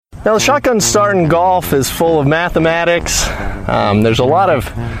Now, the shotgun start in golf is full of mathematics. There's a lot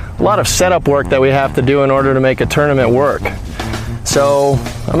of setup work that we have to do in order to make a tournament work. So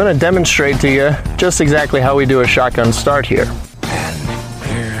I'm going to demonstrate to you just exactly how we do a shotgun start here. And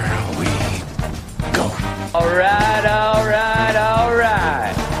here we go. All right, all right, all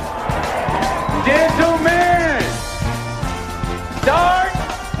right. Gentlemen, start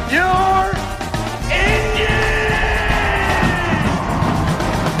your engine!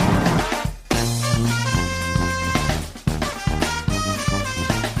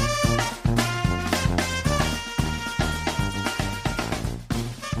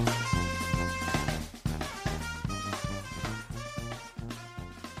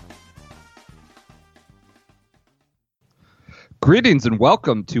 Greetings and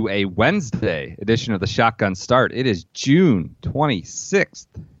welcome to a Wednesday edition of the Shotgun Start. It is June 26th.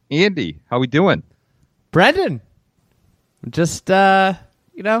 Andy, how we doing? Brendan, just, another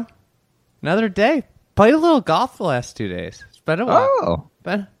day. Played a little golf the last 2 days. It's been a while. Oh.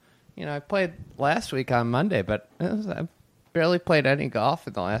 But, I played last week on Monday, but I barely played any golf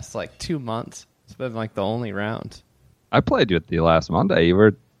in the last, 2 months. It's been, the only round. I played you at the last Monday. You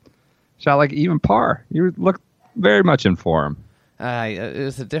were shot even par. You looked very much in form. It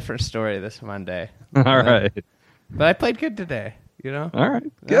was a different story this Monday. All right. But I played good today, All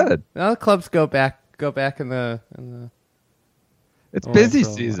right, good. Now the clubs go back in the It's busy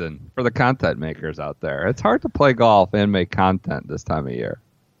season for the content makers out there. It's hard to play golf and make content this time of year.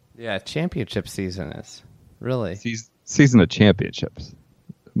 Yeah, championship season is really season of championships,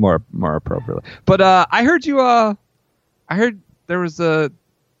 more appropriately. But I heard there was a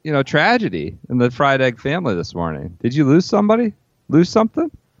tragedy in the fried egg family this morning. Did you lose somebody? Lose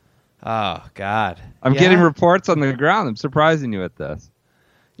something? Oh God! I'm getting reports on the ground. I'm surprising you at this.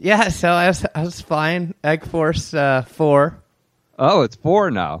 Yeah, so I was flying Egg Force 4. Oh, it's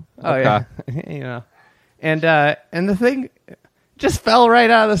 4 now. Oh okay. Yeah, and the thing just fell right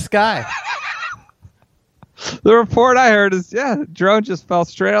out of the sky. The report I heard is the drone just fell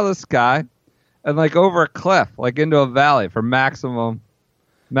straight out of the sky and over a cliff, into a valley for maximum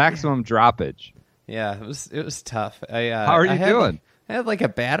droppage. Yeah, it was tough. How are you doing? I had a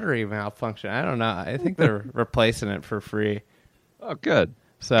battery malfunction. I don't know. I think they're replacing it for free. Oh, good.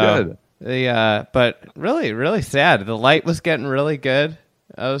 So good. But really, really sad. The light was getting really good.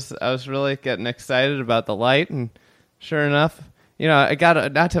 I was really getting excited about the light, and sure enough, I got up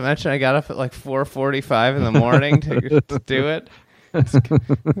at 4:45 in the morning to do it.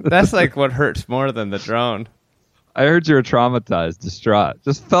 That's what hurts more than the drone. I heard you were traumatized, distraught.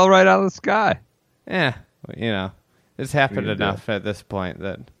 Just fell right out of the sky. Yeah, it's happened enough at this point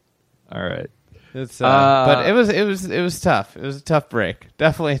that. All right. It's but it was tough. It was a tough break.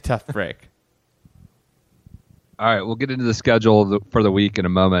 Definitely a tough break. All right, we'll get into the schedule for the week in a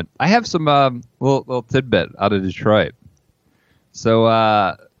moment. I have some little tidbit out of Detroit. So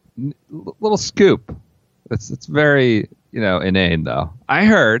little scoop. It's very inane though. I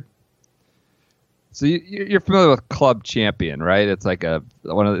heard. So you're familiar with Club Champion, right? It's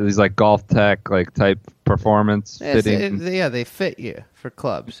one of these golf tech type performance fitting. They fit you for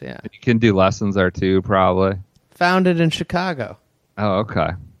clubs. Yeah, you can do lessons there too, probably. Founded in Chicago. Oh,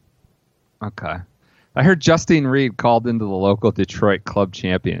 okay. I heard Justine Reed called into the local Detroit Club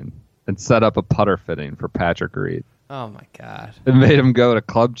Champion and set up a putter fitting for Patrick Reed. Oh my God! It made him go to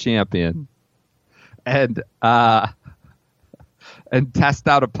Club Champion and test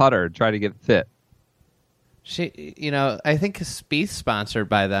out a putter and try to get fit. She, I think Spieth's sponsored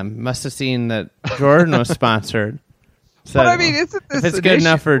by them. Must have seen that Jordan was sponsored. So, but I mean, if it's good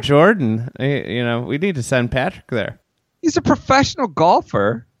enough for Jordan, we need to send Patrick there. He's a professional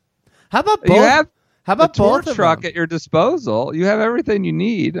golfer. How about both? How about a tour truck at your disposal? You have everything you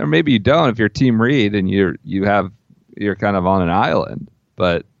need, or maybe you don't if you're Team Reed and you're kind of on an island.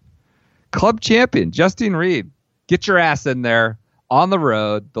 But Club Champion, Justine Reed, get your ass in there on the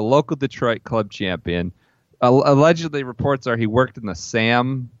road. The local Detroit Club Champion. Allegedly, reports are he worked in the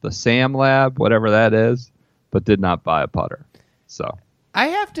SAM lab, whatever that is, but did not buy a putter. So I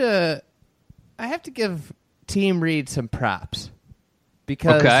have to give Team Reed some props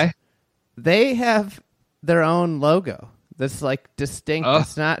because they have their own logo that's distinct. Oh.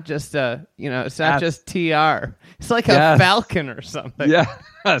 It's not just just TR. It's like a falcon or something.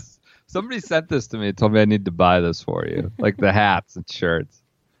 Yes. Somebody sent this to me and told me I need to buy this for you, the hats and shirts.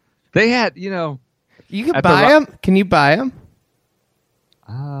 They had, You can buy them. Can you buy them?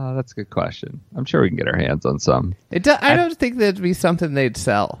 That's a good question. I'm sure we can get our hands on some. I don't think that'd be something they'd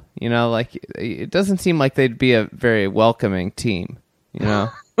sell. It doesn't seem like they'd be a very welcoming team. No,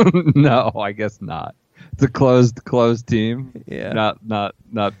 I guess not. It's a closed team. Yeah.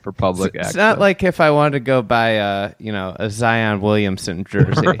 Not for public access. It's not like if I wanted to go buy a Zion Williamson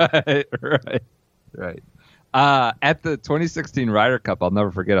jersey. Right. At the 2016 Ryder Cup, I'll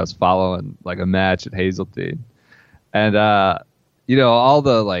never forget. I was following like a match at Hazeltine, and all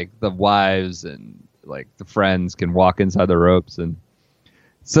the wives and like the friends can walk inside the ropes, and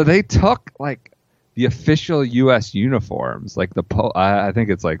so they took like the official U.S. uniforms, like I think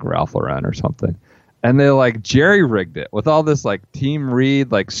it's like Ralph Lauren or something, and they like jerry rigged it with all this like Team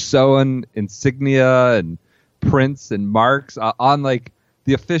Reed like sewn insignia and prints and marks on like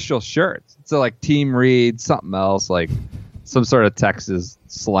the official shirts. So like Team Reed, something else, like some sort of Texas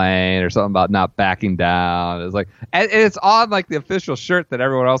slang or something about not backing down. It's like, and it's on like the official shirt that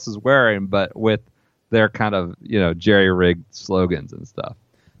everyone else is wearing, but with their kind of, jerry rigged slogans and stuff.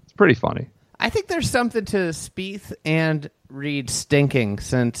 It's pretty funny. I think there's something to Spieth and Reed stinking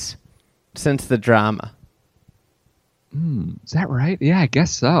since the drama. Is that right? Yeah, I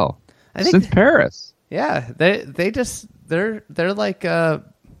guess so. Since Paris. Yeah, they're like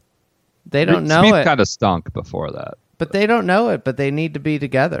they don't know Spieth it. Kind of stunk before that, but they don't know it. But they need to be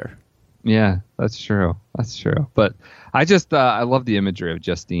together. Yeah, that's true. But I just I love the imagery of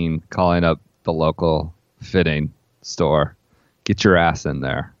Justine calling up the local fitting store, get your ass in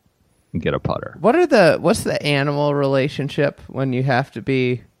there and get a putter. What's the animal relationship when you have to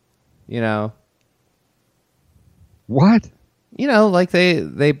be, what? Like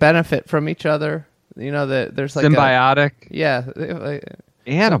they benefit from each other. There's like symbiotic.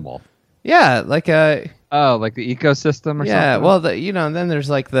 Animal. Yeah, like a. Oh, like the ecosystem or something? Yeah, well, and then there's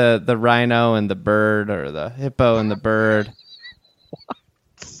like the rhino and the bird, or the hippo and the bird.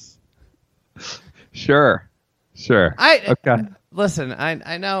 Sure. Okay. Listen,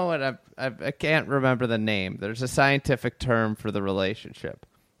 I know what I can't remember the name. There's a scientific term for the relationship.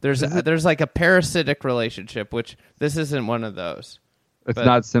 There's like a parasitic relationship, which this isn't one of those. It's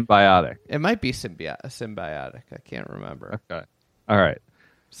not symbiotic. It might be symbiotic. I can't remember. Okay. All right.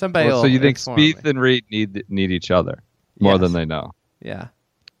 Somebody. So you think Spieth and Reed need each other more than they know? Yeah.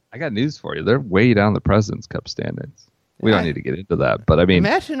 I got news for you. They're way down the President's Cup standings. We don't need to get into that, but I mean,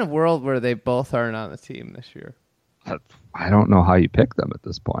 imagine a world where they both aren't on the team this year. I don't know how you pick them at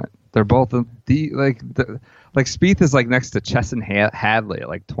this point. They're both like Spieth is like next to Chesson Hadley at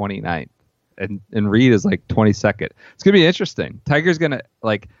like 29th, and Reed is like 22nd. It's gonna be interesting. Tiger's gonna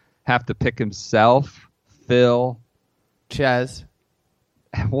like have to pick himself, Phil, Ches.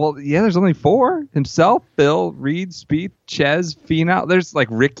 Well, yeah, there's only 4. Himself, Phil, Reed, Spieth, Ches, Finau. There's like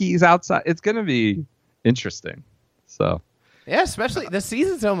Ricky's outside. It's gonna be interesting. So. Yeah, especially the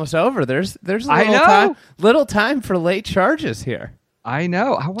season's almost over. There's little time for late charges here. I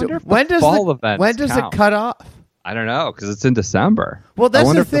know. I wonder if when does it cut off? I don't know, because it's in December. Well,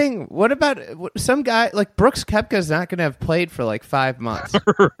 that's the thing. What about some guy like Brooks Koepka's not going to have played for like 5 months?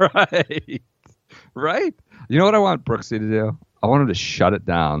 Right. You know what I want Brooksy to do? I want him to shut it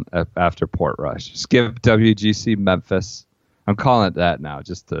down after Portrush. Skip WGC Memphis. I'm calling it that now,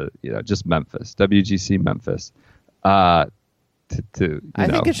 just Memphis. WGC Memphis. I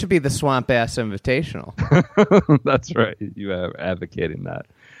think it should be the Swamp Ass Invitational. That's right. You are advocating that.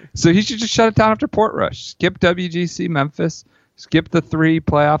 So he should just shut it down after Portrush. Skip WGC Memphis. Skip the 3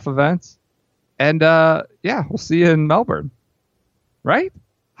 playoff events. And, we'll see you in Melbourne. Right?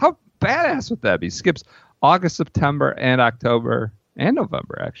 How badass would that be? Skips August, September, and October, and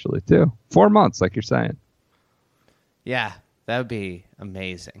November, actually, too. 4 months, like you're saying. Yeah, that would be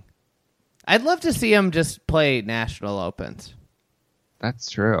amazing. I'd love to see him just play National Opens.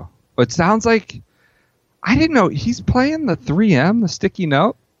 That's true. But it sounds like I didn't know he's playing the 3M, the Sticky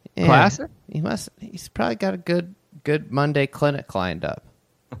Note Classic. He's probably got a good Monday clinic lined up.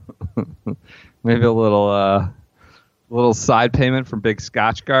 Maybe a little side payment from Big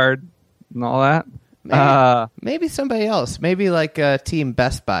Scotch Guard and all that. Maybe somebody else. Maybe like Team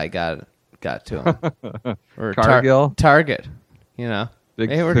Best Buy got to him or Cargill, Target. Big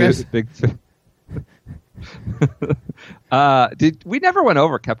food. We never went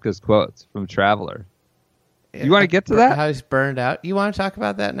over Koepka's quotes from Traveler. You want to get to that? How he's burned out. You want to talk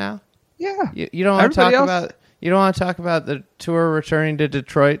about that now? Yeah. You don't want to talk about. You don't want to talk about the tour returning to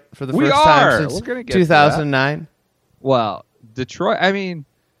Detroit for the first time since 2009. Well, Detroit. I mean,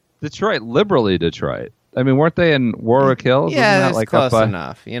 Detroit, liberally Detroit. I mean, weren't they in Warwick Hills? Yeah, that's like close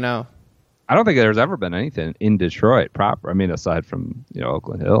enough. I don't think there's ever been anything in Detroit proper. I mean, aside from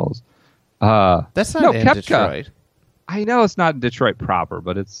Oakland Hills. That's not in Koepka. Detroit. I know it's not in Detroit proper,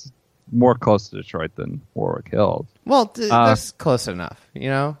 but it's more close to Detroit than Warwick Hills. Well, that's close enough,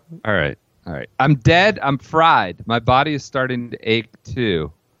 All right. I'm dead. I'm fried. My body is starting to ache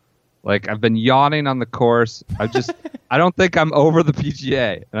too. Like, I've been yawning on the course. I don't think I'm over the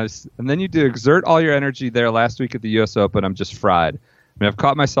PGA. And then you do exert all your energy there last week at the U.S. Open. I'm just fried. I mean, I've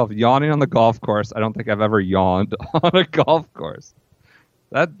caught myself yawning on the golf course. I don't think I've ever yawned on a golf course.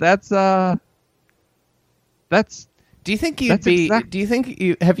 That's. Do you think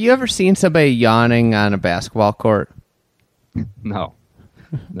have you ever seen somebody yawning on a basketball court? No.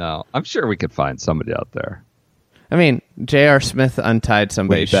 I'm sure we could find somebody out there. I mean, J.R. Smith untied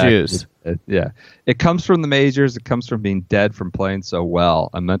somebody's shoes. Yeah. It comes from the majors. It comes from being dead from playing so well.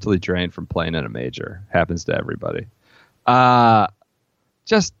 I'm mentally drained from playing in a major. Happens to everybody.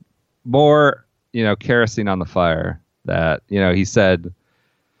 Just more, kerosene on the fire that, he said,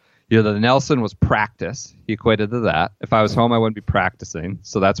 the Nelson was practice. He equated to that. If I was home, I wouldn't be practicing.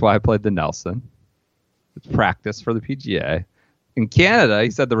 So that's why I played the Nelson. It's practice for the PGA. In Canada,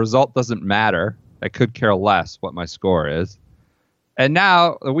 he said the result doesn't matter. I could care less what my score is. And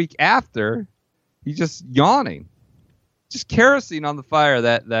now, the week after, he's just yawning. Just kerosene on the fire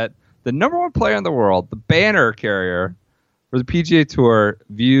that the number one player in the world, the banner carrier for the PGA Tour,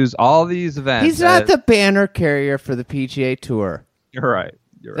 views all these events. He's not the banner carrier for the PGA Tour. You're right.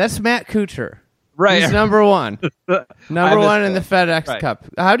 That's Matt Kuchar. Right. He's number one. Number one in the FedEx right. Cup.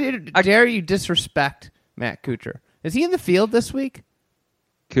 How dare you disrespect Matt Kuchar? Is he in the field this week?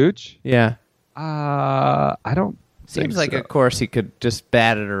 Cooch? Yeah. I don't Seems think like so. a course he could just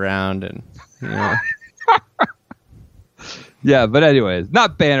bat it around and, Yeah, but anyways,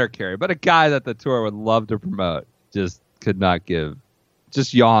 not banner carrier, but a guy that the tour would love to promote. Just could not give.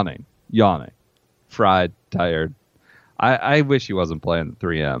 Just yawning. Fried, tired. I wish he wasn't playing the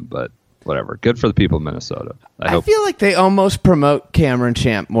 3M, but whatever. Good for the people of Minnesota. I feel like they almost promote Cameron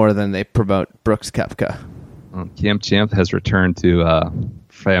Champ more than they promote Brooks Koepka. Cam Champ has returned to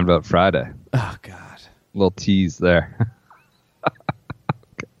Fan Vote Friday. Oh, God. Little tease there.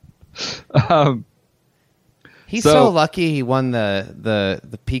 He's so lucky he won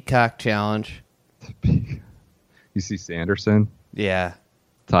the Peacock Challenge. You see Sanderson Yeah.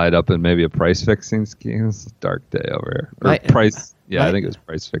 tied up in maybe a price fixing scheme. It's a dark day over here. I think it was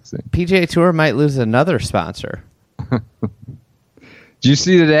price fixing. PGA Tour might lose another sponsor. Did you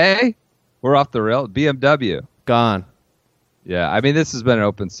see today? We're off the rail. BMW. Gone. Yeah, I mean, this has been an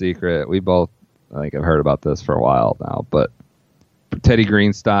open secret. We both, I think, have heard about this for a while now. But Teddy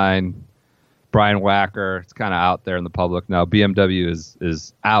Greenstein, Brian Wacker, it's kind of out there in the public now. BMW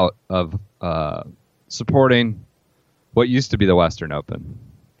is out of supporting what used to be the Western Open.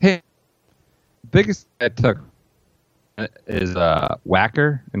 Hey, biggest I took is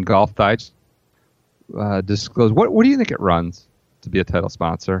Wacker and Golf Digest disclosed. What do you think it runs to be a title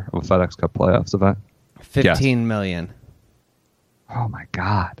sponsor of a FedEx Cup playoffs event? 15 million. Oh my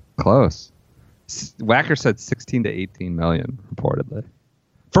God, close. Wacker said 16 to 18 million reportedly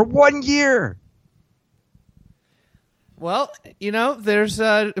for 1 year. Well, there's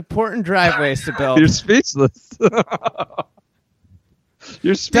important driveways to build. You're speechless.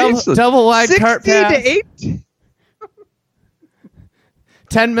 You're speechless. Double wide cart path. 16 to 18.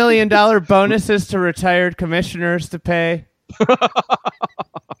 $10 million bonuses to retired commissioners to pay.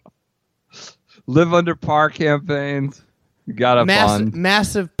 Live under par campaigns. You got to fund.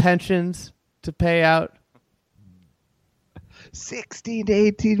 Massive pensions to pay out. 16 to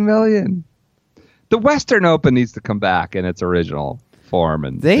 18 million. The Western Open needs to come back in its original form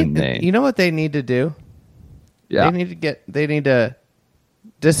and name. You know what they need to do? Yeah. They need to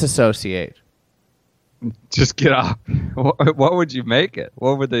disassociate. Just get off. What would you make it?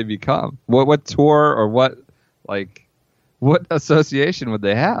 What would they become? What tour or what association would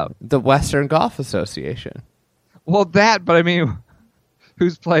they have? The Western Golf Association. Well, but I mean,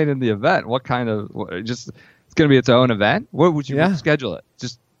 who's playing in the event? What kind of it's going to be its own event? What would you schedule it?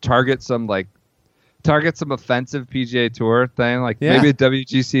 Just target some offensive PGA Tour thing, maybe a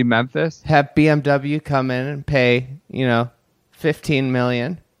WGC Memphis. Have BMW come in and pay, $15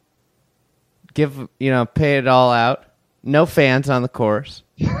 million. Pay it all out. No fans on the course.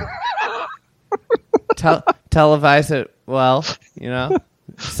 Televise it well,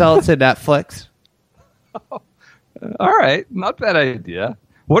 Sell it to Netflix. All right, not bad idea.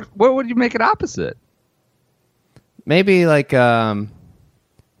 What would you make it opposite? Maybe maybe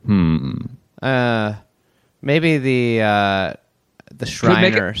the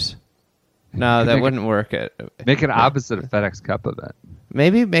Shriners. No, that wouldn't work. Make it opposite a FedEx Cup event.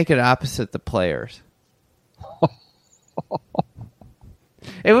 Maybe make it opposite the Players.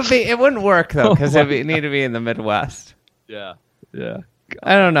 It wouldn't work though because it would need to be in the Midwest. Yeah.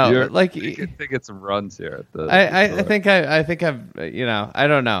 I don't know. You could get some runs here. I think I've I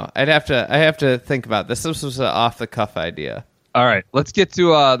don't know. I have to think about this. This was an off the cuff idea. All right, let's get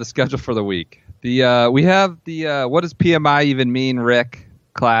to the schedule for the week. We have the what does PMI even mean, Rick?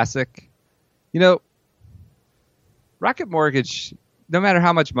 Classic. Rocket Mortgage, no matter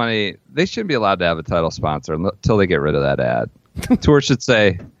how much money, they shouldn't be allowed to have a title sponsor until they get rid of that ad. Tour should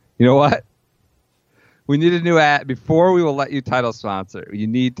say, you know what? We need a new ad before we will let you title sponsor. You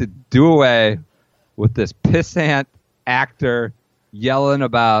need to do away with this pissant actor yelling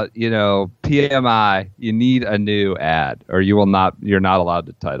about, PMI. You need a new ad, or you're not allowed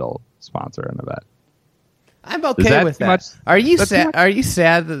to title sponsor an event. I'm okay with that. Much? Are you sad? Are you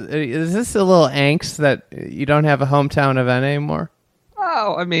sad? Is this a little angst that you don't have a hometown event anymore?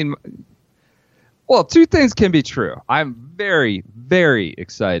 Oh, I mean, well, two things can be true. I'm very, very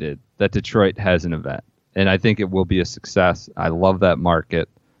excited that Detroit has an event, and I think it will be a success. I love that market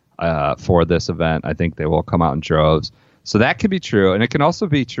for this event. I think they will come out in droves. So that can be true, and it can also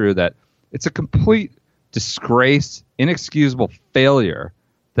be true that it's a complete disgrace, inexcusable failure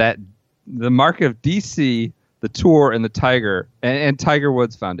that the market of DC, the Tour, and the Tiger and Tiger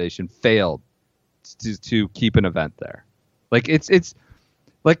Woods Foundation failed to keep an event there. Like it's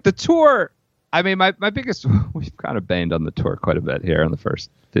like the Tour. I mean, my biggest, we've kind of banged on the Tour quite a bit here in the first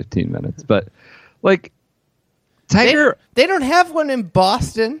 15 minutes, but like Tiger, they don't have one in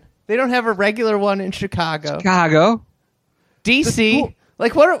Boston. They don't have a regular one in Chicago. DC.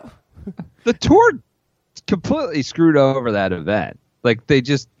 Like what? The Tour completely screwed over that event. Like they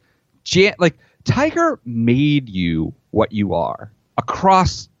just. Like Tiger made you what you are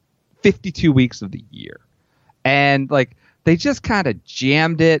across 52 weeks of the year, and like they just kind of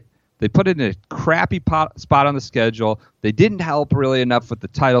jammed it. They put it in a crappy spot on the schedule. They didn't help really enough with the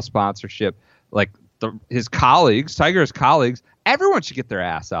title sponsorship. Like his colleagues, Tiger's colleagues, everyone should get their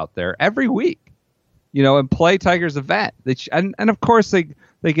ass out there every week, and play Tiger's event. And of course they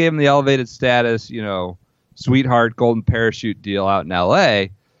gave him the elevated status, sweetheart golden parachute deal out in L.A.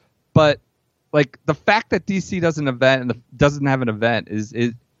 But like the fact that DC doesn't have an event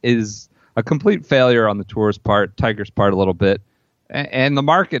is a complete failure on the Tour's part, Tiger's part a little bit, and the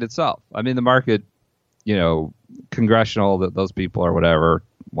market itself. I mean, the market, congressional, that those people or whatever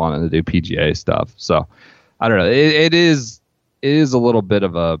wanting to do PGA stuff. So I don't know. It is a little bit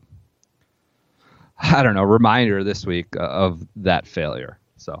of a, I don't know, reminder this week of that failure.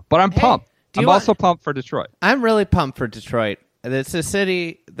 So, but I'm pumped. I'm also pumped for Detroit. I'm really pumped for Detroit. It's a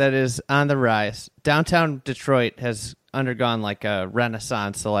city that is on the rise. Downtown Detroit has undergone like a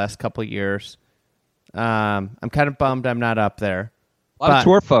renaissance the last couple of years. I'm kind of bummed I'm not up there. A lot of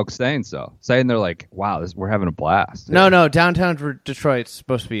Tour folks saying they're like, wow, we're having a blast. No, downtown Detroit's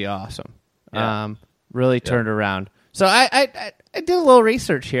supposed to be awesome. Yeah. Really turned around. So I did a little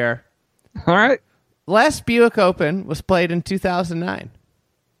research here. All right. Last Buick Open was played in 2009.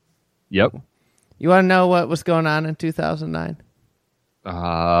 Yep. You want to know what was going on in 2009?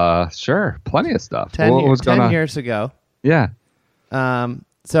 Sure. Plenty of stuff. 10 going on? years ago. Yeah.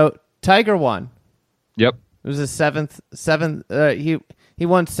 So Tiger won. Yep. It was his seventh. He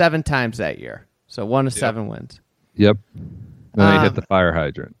won 7 times that year. So 1 of 7 wins. Yep. Then he hit the fire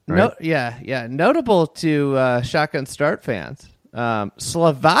hydrant. Right? Yeah. Notable to Shotgun Start fans,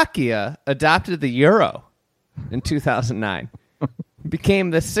 Slovakia adopted the euro in 2009. Became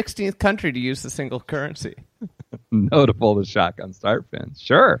the 16th country to use the single currency. Notable to Shotgun Start fans.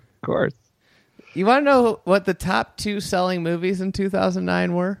 Sure, of course. You want to know what the top 2 selling movies in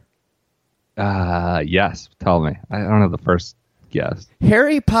 2009 were? Yes. Tell me. I don't have the first guess.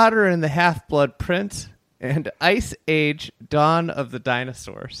 Harry Potter and the Half-Blood Prince and Ice Age: Dawn of the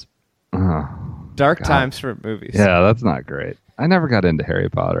Dinosaurs. Dark times for movies. Yeah, that's not great. I never got into Harry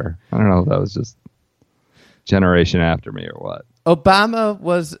Potter. I don't know if that was just generation after me or what. Obama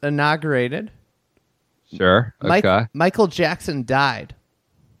was inaugurated. Sure. Okay. Michael Jackson died.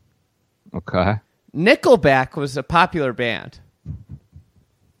 Okay. Nickelback was a popular band,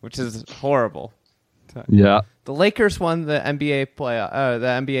 which is horrible. Yeah. The Lakers won the NBA the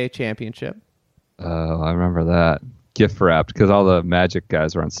NBA championship. Oh, I remember that. Gift wrapped because all the Magic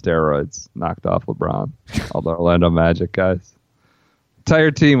guys were on steroids, knocked off LeBron. All the Orlando Magic guys.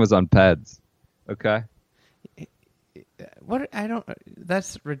 Entire team was on PEDs. Okay. What?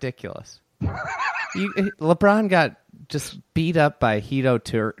 That's ridiculous. LeBron got just beat up by Hito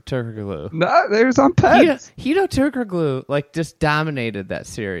Turkoglu. No, they was on PEDs. Hito Turkoglu just dominated that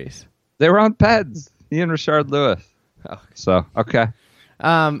series. They were on PEDs. He and Rashard Lewis. Oh. So okay.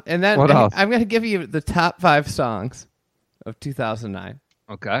 And then what else? I'm going to give you the top 5 songs of 2009.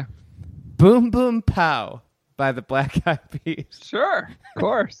 Okay. Boom Boom Pow by the Black Eyed Peas. Sure, of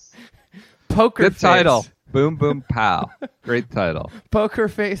course. Poker Good Face. title. Boom Boom Pow. Great title. Poker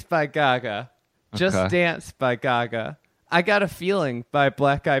Face by Gaga. Just Dance by Gaga. I Got a Feeling by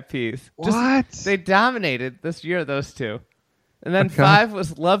Black Eyed Peas. What? They dominated this year, those two. And then Okay. 5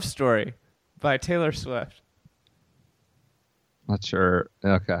 was Love Story by Taylor Swift. Not sure.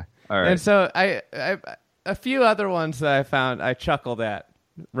 Okay. All right. And so I a few other ones that I found I chuckled at,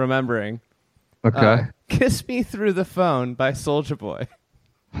 remembering. Okay. Kiss Me Through the Phone by Soulja Boy.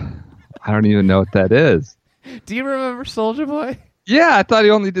 I don't even know what that is. Do you remember Soulja Boy? Yeah, I thought he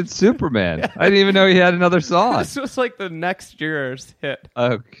only did Superman. I didn't even know he had another song. This was like the next year's hit.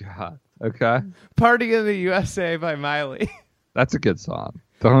 Oh, God. Okay. Party in the USA by Miley. That's a good song.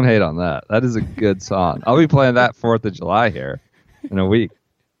 Don't hate on that. That is a good song. I'll be playing that 4th of July here in a week.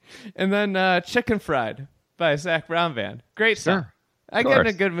 And then Chicken Fried by Zach Brown Band. Great song. Sure. I get in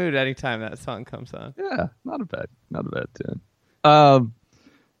a good mood anytime that song comes on. Yeah, not a bad tune.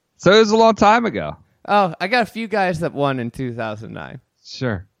 So it was a long time ago. Oh, I got a few guys that won in 2009.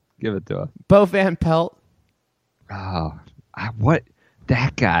 Sure. Give it to us. Bo Van Pelt. Oh, what?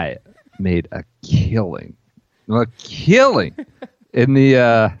 That guy made a killing. A killing in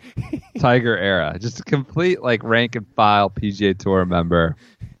the Tiger era. Just a complete like rank and file PGA Tour member.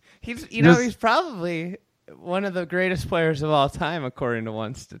 He's he's probably one of the greatest players of all time, according to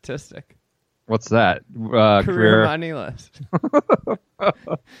one statistic. What's that? Career money list.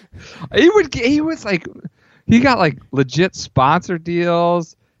 He was like, he got like legit sponsor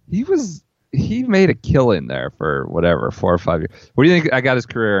deals. He made a killing there for whatever 4 or 5 years. What do you think? I got his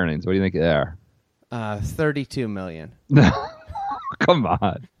career earnings. What do you think there? 32 million. No, come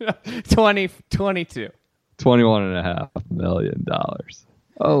on. 22. $21.5 million.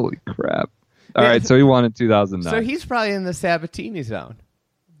 Holy crap. All right, so he won in 2009. So he's probably in the Sabatini zone.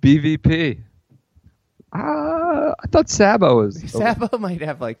 BVP. I thought Sabo was Sabo might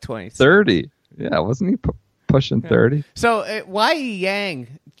have like 20. 30. Yeah, wasn't he pushing 30? So Y.E. Yang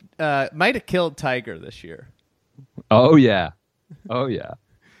might have killed Tiger this year. Oh, yeah.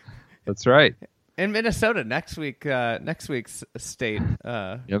 That's right. In Minnesota next week's state.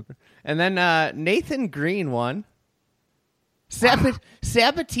 Yep. And then Nathan Green won.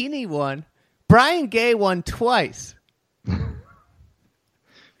 Sabatini won. Brian Gay won twice.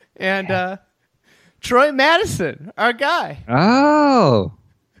 And Troy Madison, our guy. Oh,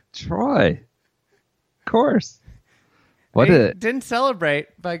 Troy. Of course. What he did didn't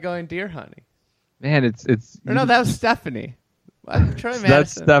celebrate by going deer hunting. Man, it's Or no, that was Stephanie. Troy Madison.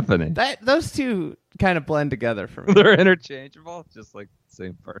 That's Stephanie. Those two kind of blend together for me. They're interchangeable, just like the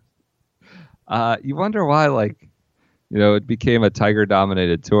same person. You wonder why, like, it became a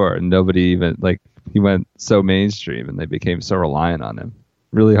Tiger-dominated tour, and nobody even he went so mainstream, and they became so reliant on him.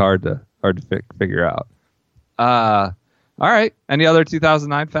 Really hard to figure out. All right. Any other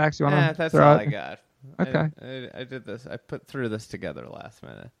 2009 facts you want to? That's throw all out? I got. Okay. I did this. I threw this together last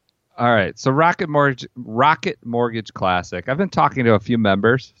minute. All right. So Rocket Mortgage Classic. I've been talking to a few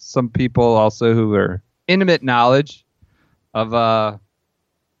members, some people also who are intimate knowledge of the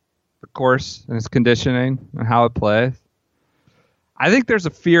course and its conditioning and how it plays. I think there's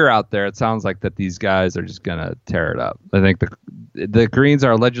a fear out there. It sounds like that these guys are just gonna tear it up. I think the greens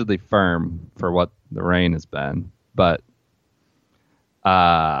are allegedly firm for what the rain has been, but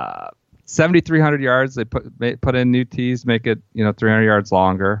 7,300 yards. They put in new tees, make it 300 yards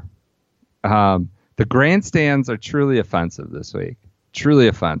longer. The grandstands are truly offensive this week. Truly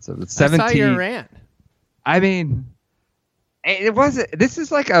offensive. It's 17. I saw your rant. I mean, it wasn't. This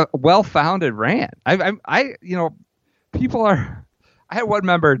is like a well-founded rant. People are. I had one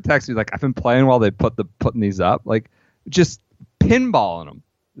member text me like, I've been playing while they putting these up, like just pinballing them.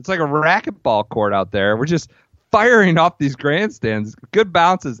 It's like a racquetball court out there. We're just firing off these grandstands. Good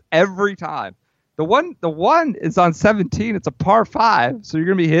bounces every time. The one is on 17. It's a par 5, so you're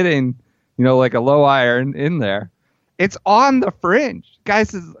gonna be hitting, like a low iron in there. It's on the fringe,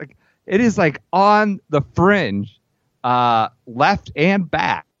 guys. It is like on the fringe, left and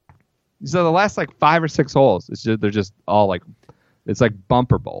back. So the last 5 or 6 holes, they're just all like. It's like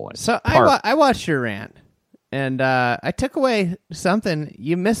bumper bowling. So I watched your rant, and I took away something.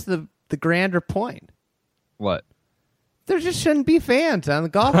 You missed the grander point. What? There just shouldn't be fans on the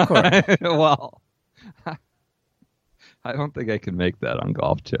golf course. Well, I don't think I can make that on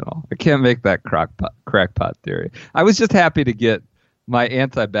Golf Channel. I can't make that crackpot theory. I was just happy to get my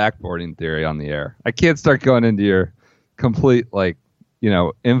anti-backboarding theory on the air. I can't start going into your complete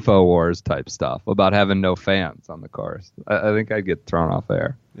InfoWars type stuff about having no fans on the course. I think I'd get thrown off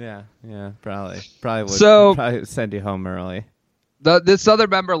air. Yeah, probably would. So, probably send you home early. This other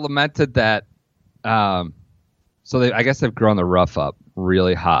member lamented that. I guess they've grown the rough up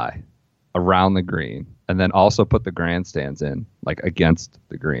really high, around the green, and then also put the grandstands in, like against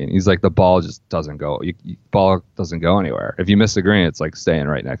the green. He's like, the ball just doesn't go. Ball doesn't go anywhere. If you miss the green, it's like staying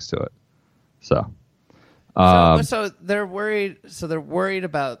right next to it. So they're worried. So they're worried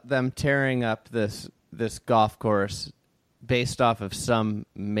about them tearing up this golf course based off of some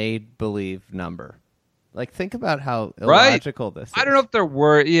made-believe number. Like, think about how illogical this is. I don't know if they're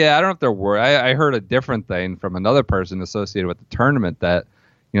worried. Yeah, I don't know if they're worried. I heard a different thing from another person associated with the tournament that,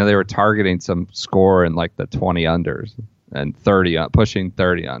 they were targeting some score in like the 20 unders and 30, pushing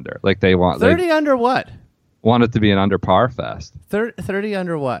 30 under. Like they want 30 under what? Want it to be an under par fest. 30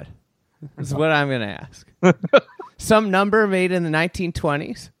 under what? Is what I'm going to ask. Some number made in the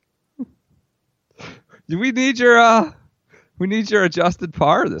 1920s. We need your adjusted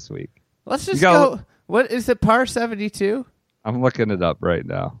par this week. Let's just go. What is it? Par 72? I'm looking it up right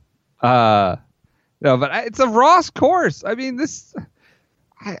now. No, but it's a Ross course. I mean, this.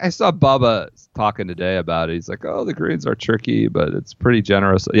 I saw Bubba talking today about it. He's like, "Oh, the greens are tricky, but it's pretty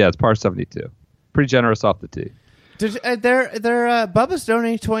generous." Yeah, it's par 72. Pretty generous off the tee. Bubba's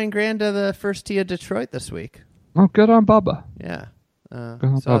donating $20,000 to the first tee of Detroit this week. Oh, good on Bubba. Yeah, good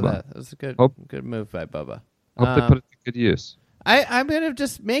on saw Bubba. that. That was a good move by Bubba. Hope they put it to good use. I'm gonna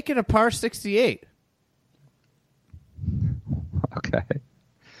just make it a par 68. Okay.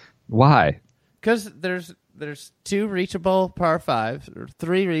 Why? Because there's 2 reachable par 5s, or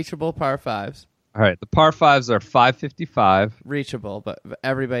 3 reachable par 5s. All right, the par 5s are 555. Reachable, but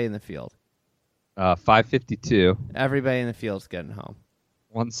everybody in the field. 552. Everybody in the field's getting home.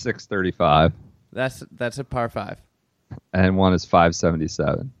 635. That's a par 5. And one is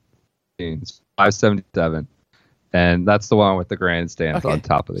 577. 577. And that's the one with the grandstands on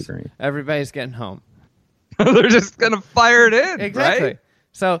top of the green. Everybody's getting home. They're just going to fire it in, exactly. Right?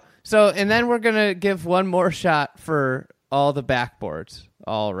 So, and then we're going to give one more shot for all the backboards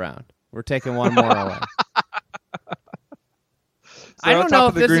all around. We're taking one more away. I don't know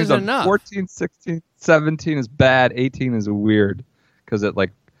if this is enough. 14, 16, 17 is bad. 18 is weird because it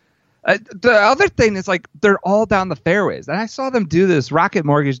like the other thing is like they're all down the fairways. And I saw them do this. Rocket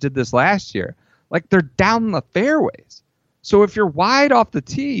Mortgage did this last year. Like they're down the fairways. So if you're wide off the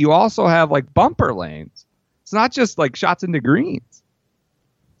tee, you also have like bumper lanes. It's not just like shots into greens.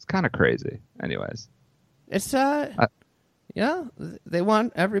 It's kind of crazy. Anyways. It's they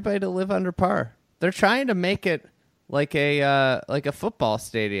want everybody to live under par. They're trying to make it like a football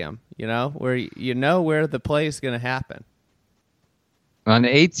stadium, where where the play is going to happen. On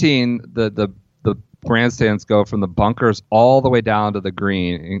 18, the grandstands go from the bunkers all the way down to the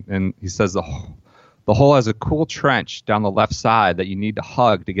green, and he says the hole has a cool trench down the left side that you need to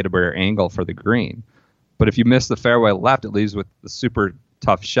hug to get a better angle for the green. But if you miss the fairway left, it leaves with the super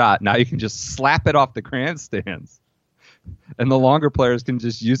tough shot. Now you can just slap it off the grandstands, and the longer players can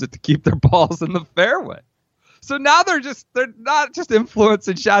just use it to keep their balls in the fairway. So now they're not just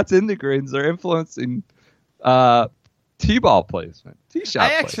influencing shots in the greens; they're influencing tee ball placement, tee shot.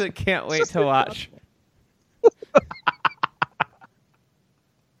 I actually can't wait to watch.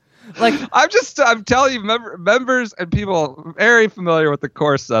 I'm telling you, members and people very familiar with the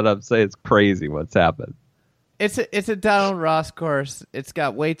course setup say it's crazy what's happened. It's a Donald Ross course. It's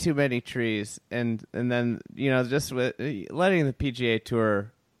got way too many trees, and then just with letting the PGA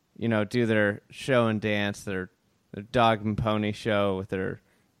Tour, do their show and dance, their dog and pony show with their,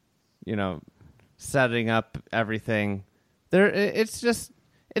 setting up everything. It's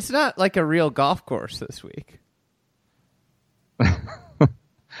not like a real golf course this week.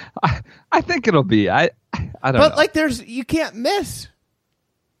 I think it'll be. I don't know. But like you can't miss.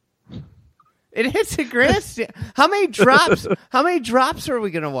 It hits a grandstand. How many drops? How many drops are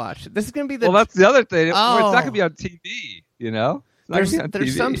we gonna watch? This is gonna be Well, that's the other thing. It's not gonna be on TV.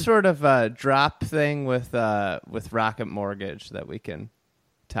 There's some sort of drop thing with Rocket Mortgage that we can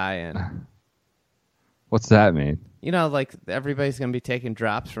tie in. What's that mean? Like everybody's gonna be taking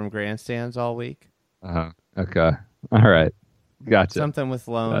drops from grandstands all week. Okay. All right. Gotcha. Something with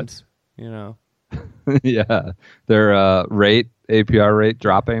loans. Yeah. Their APR rate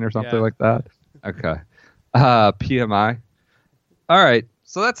dropping or something like that. Okay. PMI. All right.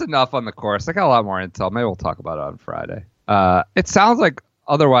 So that's enough on the course. I got a lot more intel. Maybe we'll talk about it on Friday. It sounds like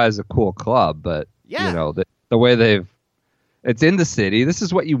otherwise a cool club, but the way it's in the city. This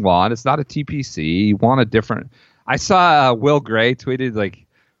is what you want. It's not a TPC. You want a different. I saw Will Gray tweeted like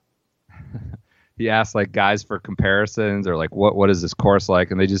he asked like guys for comparisons or like what is this course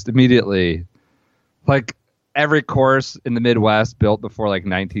like, and they just immediately like every course in the Midwest built before like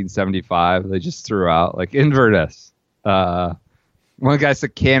 1975. They just threw out like Inverness. One guy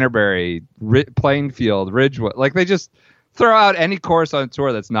said Canterbury, Plainfield, Ridgewood. Like they just throw out any course on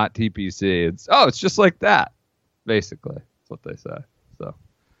tour that's not TPC. It's just like that, basically. That's what they say. So,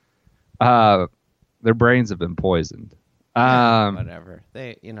 their brains have been poisoned. Whatever.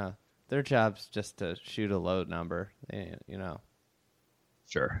 They, their job's just to shoot a low number.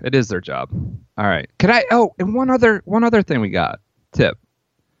 Sure, it is their job. All right. And one other thing we got. Tip.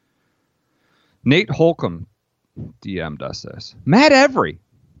 Nate Holcomb DM'd us this. Matt Every,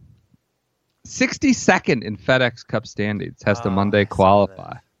 62nd in FedEx Cup standings, has to Monday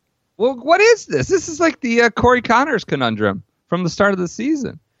qualify. Well, what is this? This is like the Corey Connors conundrum from the start of the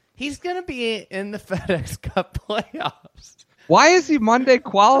season. He's going to be in the FedEx Cup playoffs. Why is he Monday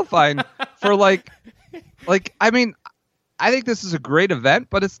qualifying for I mean, I think this is a great event,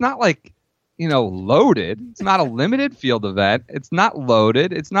 but it's not loaded. It's not a limited field event. It's not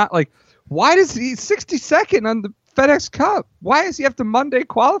loaded. It's not why does he 62nd on the FedEx Cup? Why does he have to Monday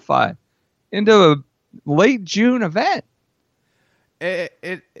qualify into a late June event?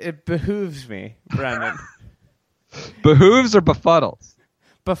 It behooves me, Brendan. Behooves or befuddles?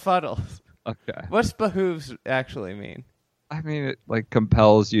 Befuddles. Okay. What's behooves actually mean? I mean, it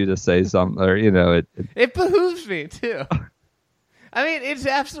compels you to say something, or It behooves me too. I mean, it's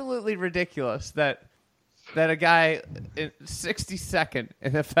absolutely ridiculous that a guy in 62nd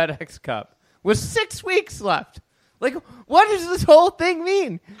in the FedEx Cup with 6 weeks left. What does this whole thing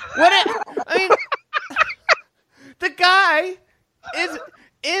mean? The guy is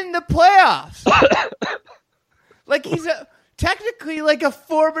in the playoffs. He's technically a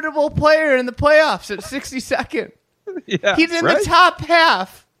formidable player in the playoffs at 62nd. Yeah, he's in the top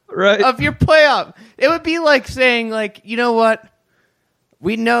half of your playoff. It would be like saying, you know what?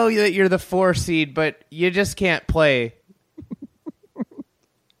 We know that you're the 4 seed, but you just can't play.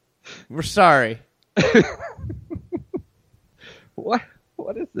 We're sorry. What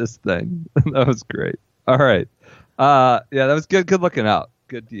is this thing? That was great. All right. Yeah, that was good. Good looking out.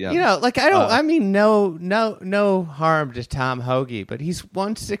 Good DM. I mean, no harm to Tom Hoagie, but he's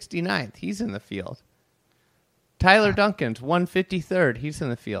 169th. He's in the field. Tyler Duncan's 153rd. He's in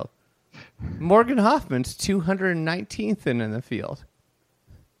the field. Morgan Hoffman's 219th in the field.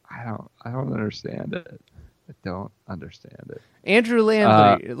 I don't understand it. I don't understand it. Andrew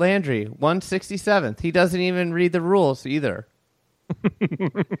Landry, 167th. He doesn't even read the rules either.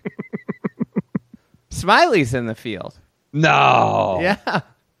 Smiley's in the field. No. Yeah.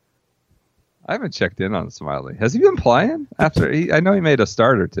 I haven't checked in on Smiley. Has he been playing? I know he made a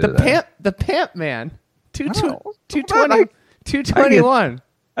start or two. The Pamp Man. 220, 221.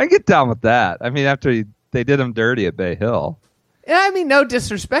 I get down with that. I mean, after they did him dirty at Bay Hill. Yeah, I mean, no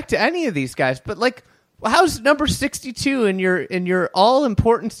disrespect to any of these guys, but how's number 62 in your all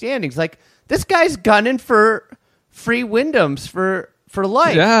important standings? This guy's gunning for free Wyndhams for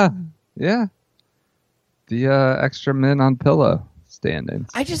life. Yeah. The extra min on pillow standings.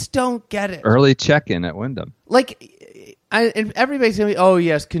 I just don't get it. Early check-in at Wyndham. And everybody's going to be, oh, he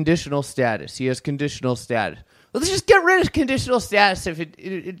has conditional status. He has conditional status. Well, let's just get rid of conditional status if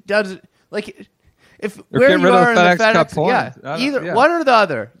it doesn't, if or where you are in the FedEx Cup FedEx, points. Either one or the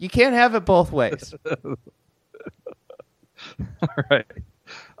other. You can't have it both ways. All right.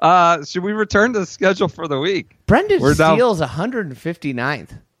 Should we return to the schedule for the week? Brendan Steele's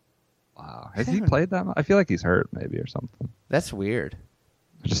 159th. Wow. Has he played that much? I feel like he's hurt maybe or something. That's weird.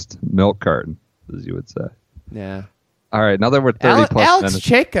 Just milk carton, as you would say. Yeah. All right. Now that we're 30 plus Alex minutes.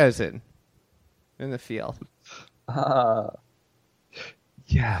 Chayka's in the field.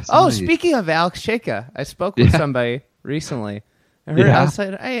 Yeah. Speaking of Alex Chayka, I spoke with somebody recently.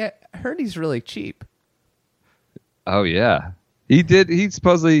 I heard he's really cheap. Oh, yeah. He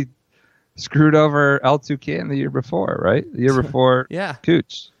supposedly screwed over L2K the year before, right? The year before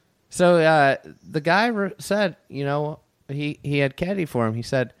Cooch. So the guy said, he had caddy for him. He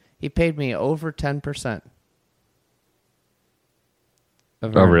said he paid me over 10%.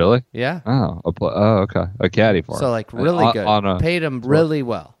 Oh, really? Yeah. Oh, okay. A caddy for him. So really good. Paid him really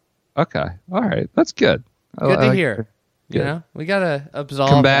well. Okay. All right. That's good. Good to hear. Good. We got to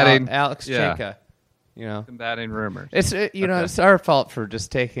absolve Alex Chayka. Combating rumors. It's our fault for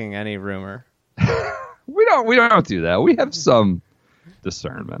just taking any rumor. We don't do that. We have some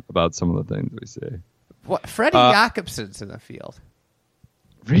discernment about some of the things we see. What? Freddie Jakobsen's in the field.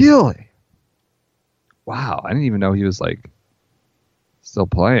 Really? Wow. I didn't even know he was still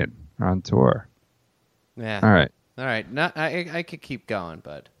playing or on tour. Yeah. All right. I could keep going,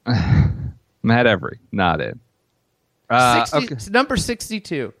 but Matt Every, not in. Okay. Number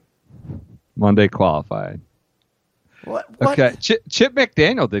 62. Monday qualifying. What? Okay. Chip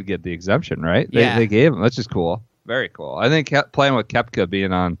McDaniel did get the exemption, right? They gave him. That's just cool. Very cool. I think playing with Koepka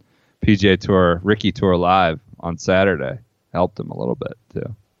being on PGA Tour, Ricky Tour Live on Saturday. Helped him a little bit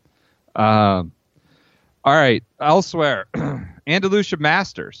too. All right, elsewhere, Andalusia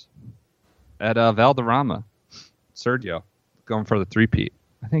Masters at Valderrama. Sergio going for the three-peat.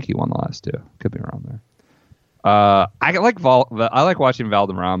 I think he won the last two. Could be wrong there. I like watching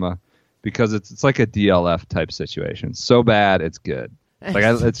Valderrama because it's like a DLF type situation. So bad, it's good. Like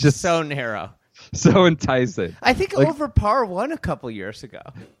it's just so narrow, so enticing. I think over par won a couple years ago.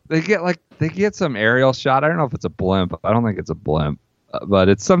 They get some aerial shot. I don't know if it's a blimp. I don't think it's a blimp, but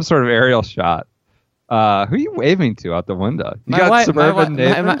it's some sort of aerial shot. Who are you waving to out the window? You got suburban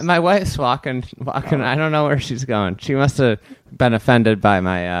neighbors? My wife's walking. I don't know where she's going. She must have been offended by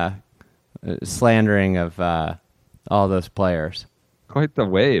my slandering of all those players. Quite the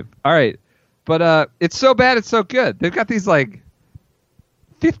wave. All right. But it's so bad, it's so good. They've got these like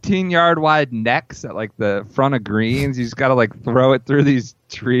 15-yard wide necks at like the front of greens. You just got to like throw it through these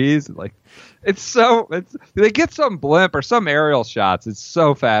trees. Like they get some blimp or some aerial shots. It's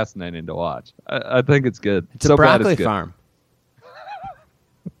so fascinating to watch. I think it's good. It's so a broccoli farm.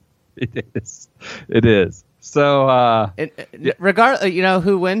 It is. It is. So regardless, you know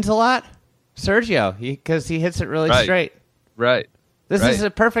who wins a lot? Sergio, because he hits it really straight. Right. This is a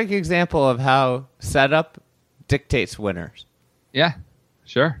perfect example of how setup dictates winners. Yeah,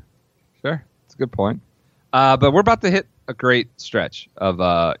 sure. It's a good point. But we're about to hit a great stretch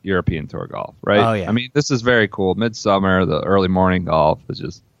of European Tour golf, right? Oh, yeah. I mean, this is very cool. Midsummer, the early morning golf is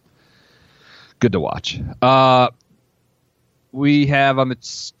just good to watch. We have on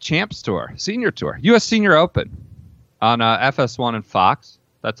the Champs Tour, Senior Tour, U.S. Senior Open on FS1 and Fox.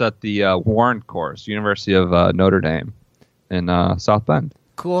 That's at the Warren course, University of Notre Dame in South Bend.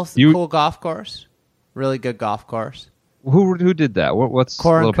 Cool golf course. Really good golf course. Who did that? What's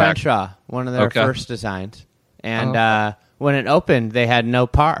Corin Crenshaw, one of their first designs. And when it opened, they had no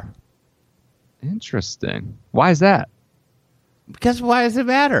par. Interesting. Why is that? Because why does it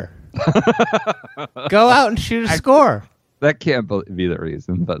matter? Go out and shoot a score. That can't be the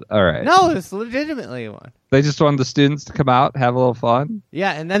reason, but all right. No, it's legitimately one. They just wanted the students to come out, have a little fun.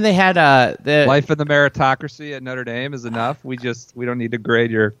 Yeah, and then they had the life in the meritocracy at Notre Dame is enough. We don't need to grade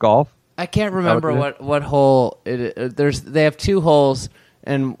your golf. I can't remember what hole it. They have two holes,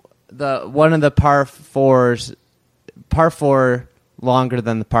 and one of the par four longer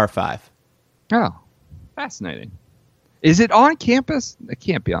than the par 5. Oh, fascinating. Is it on campus? It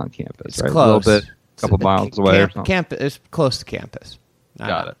can't be on campus, it's right? Close. A little bit. Couple miles away or something. It's close to campus.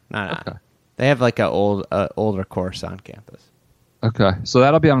 Got it. Okay. They have like an older course on campus. Okay, so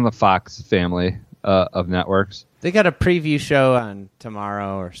that'll be on the Fox family of networks. They got a preview show on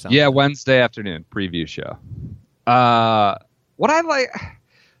tomorrow or something. Yeah, Wednesday afternoon preview show. What I like,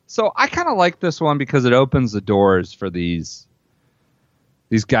 so I kind of like this one because it opens the doors for these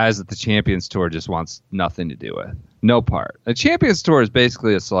guys that the Champions Tour just wants nothing to do with. No part. The Champions Tour is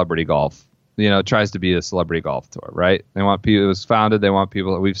basically a celebrity golf. Tries to be a celebrity golf tour, right? They want people. It was founded. They want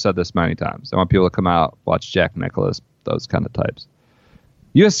people. We've said this many times. They want people to come out, watch Jack Nicklaus, those kind of types.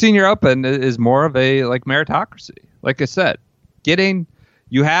 U.S. Senior Open is more of a like meritocracy. Like I said,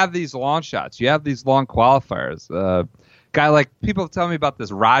 you have these long shots. You have these long qualifiers. Guy like people tell me about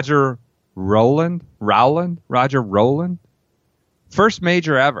this Roger Rowland. First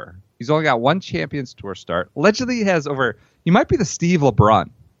major ever. He's only got one Champions Tour start. Allegedly, he has over. He might be the Steve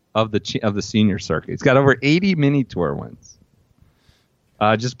LeBron of the senior circuit. He's got over 80 mini tour wins.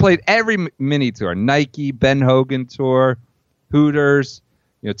 Just played every mini tour. Nike, Ben Hogan Tour, Hooters,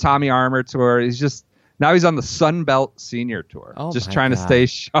 Tommy Armour Tour. He's on the Sun Belt Senior Tour. Just trying to stay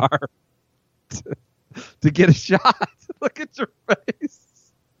sharp to get a shot. Look at your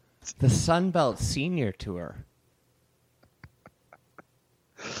face. The Sun Belt Senior Tour.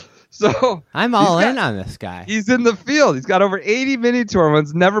 So I'm all in on this guy. He's in the field. He's got over 80 mini tour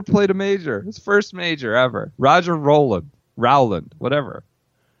wins. Never played a major. His first major ever. Roger Rowland, whatever.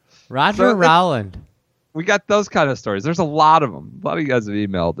 Rowland. We got those kind of stories. There's a lot of them. A lot of you guys have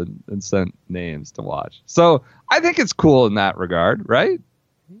emailed and sent names to watch. So I think it's cool in that regard, right?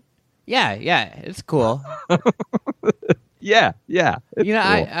 Yeah, it's cool. yeah. It's cool.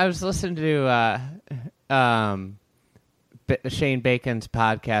 I was listening to Shane Bacon's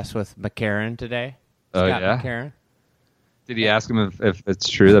podcast with McCarran today. Scott McCarran. Did he ask him if it's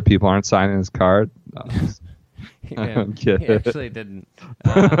true that people aren't signing his card? No. I'm kidding. He actually didn't.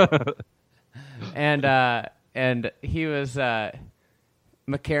 And he was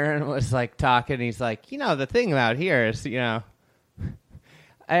McCarran was like talking. He's like, the thing about here is, I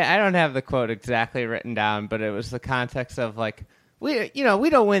don't have the quote exactly written down, but it was the context of like we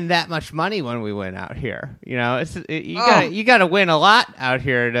don't win that much money when we win out here. You got to win a lot out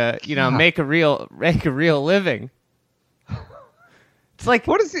here to make a real living. It's like,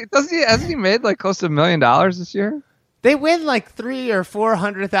 what is he? Hasn't he made like close to $1 million this year? They win like $300,000 or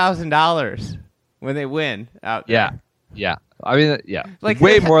 $400,000 when they win out there. Yeah. I mean, yeah, like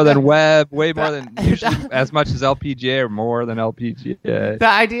way more than Webb, way more than usually as much as LPGA or more than LPGA. The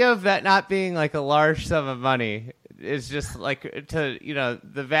idea of that not being like a large sum of money is just like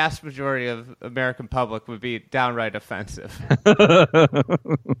the vast majority of American public would be downright offensive.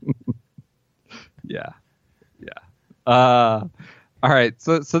 Yeah. All right,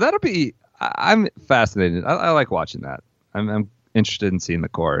 so that'll be. I'm fascinated. I like watching that. I'm interested in seeing the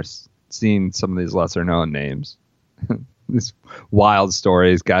course, seeing some of these lesser known names. These wild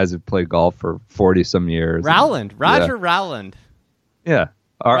stories, guys who've played golf for 40 some years. Roger Rowland. Yeah.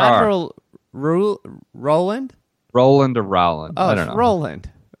 Roland? Roland or Rowland. Oh, I don't it's know. Roland.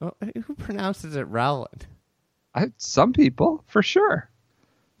 Who pronounces it Rowland? Some people, for sure.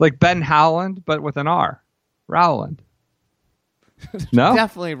 Like Ben Howland, but with an R. Rowland. No?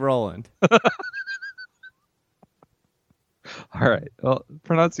 Definitely Roland. All right. Well,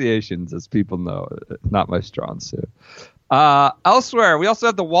 pronunciations, as people know, not my strong suit. Elsewhere, we also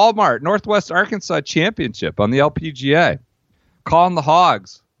have the Walmart Northwest Arkansas Championship on the LPGA. Calling the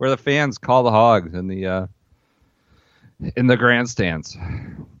Hogs, where the fans call the Hogs in the grandstands.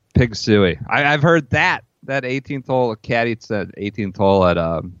 Pig suey. I've heard that 18th hole, Caddy said 18th hole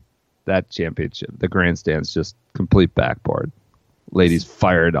at that championship. The grandstand's just complete backboard. Ladies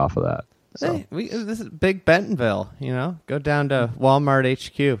fired off of that. So. Hey, this is big Bentonville, Go down to Walmart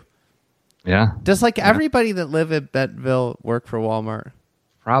HQ. Yeah. Does everybody that live in Bentonville work for Walmart?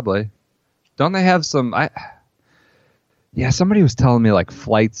 Probably. Don't they have some? Somebody was telling me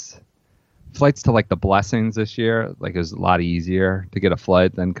flights to the Blessings this year. It was a lot easier to get a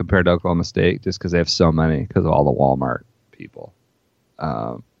flight than compared to Oklahoma State, just because they have so many because of all the Walmart people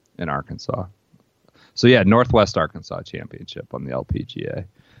in Arkansas. So yeah, Northwest Arkansas Championship on the LPGA.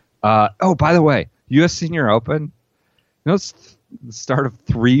 By the way, U.S. Senior Open. It's the start of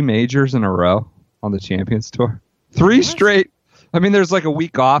 3 majors in a row on the Champions Tour. 3 straight. I mean, there's a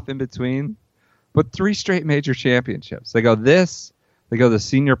week off in between, but 3 straight major championships. They go the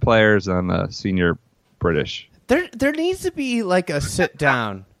senior players and the senior British. There needs to be a sit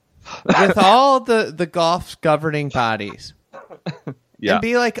down with all the golf's governing bodies. Yeah. And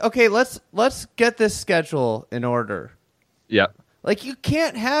be okay, let's get this schedule in order. Yep. You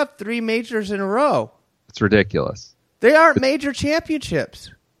can't have 3 majors in a row. It's ridiculous. They aren't major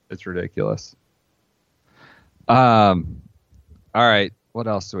championships. It's ridiculous. All right. What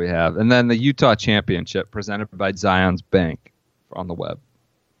else do we have? And then the Utah Championship presented by Zion's Bank on the web.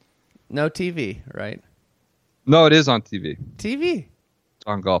 No TV, right? No, it is on TV. TV. It's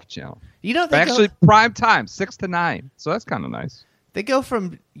on Golf Channel. Actually, prime time, 6 to 9. So that's kind of nice. They go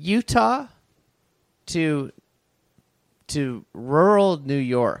from Utah to rural New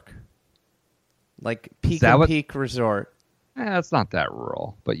York. Peak Resort. It's not that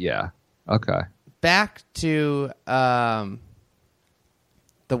rural, but yeah. Okay. Back to the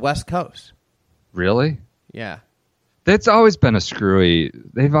West Coast. Really? Yeah. It's always been a screwy.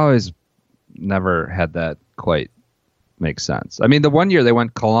 They've always never had that quite make sense. I mean, the one year they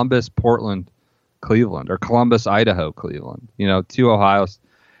went Columbus, Portland, Cleveland, or Columbus, Idaho, Cleveland. 2 Ohio's.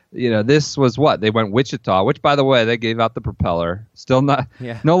 This was what? They went Wichita, which, by the way, they gave out the propeller. Still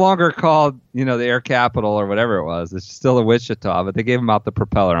no longer called, the Air Capital or whatever it was. It's still the Wichita, but they gave them out the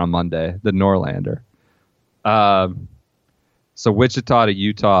propeller on Monday, the Norlander. So Wichita to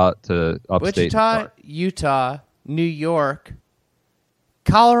Utah to upstate. Wichita, Utah, New York,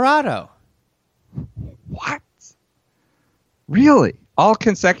 Colorado. What? Really? All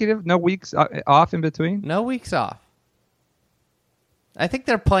consecutive? No weeks off in between? No weeks off. I think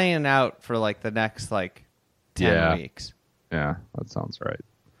they're playing out for the next 10 weeks. Yeah, that sounds right.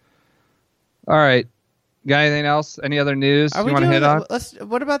 All right. Got anything else? Any other news you want to hit on?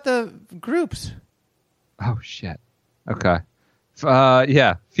 What about the groups? Oh, shit. Okay.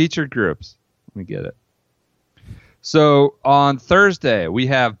 Featured groups. Let me get it. So on Thursday, we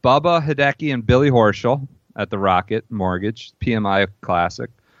have Bubba Hideki and Billy Horschel at the Rocket Mortgage, PMI Classic.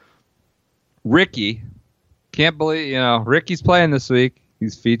 Ricky. Can't believe, Ricky's playing this week.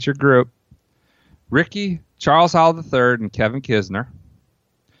 He's featured group. Ricky, Charles Howell III, and Kevin Kisner.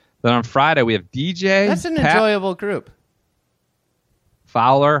 Then on Friday, we have DJ. That's an enjoyable group.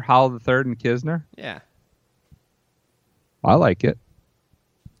 Fowler, Howell III, and Kisner. Yeah. I like it.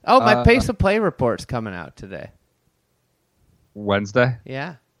 Oh, my pace of play report's coming out today. Wednesday?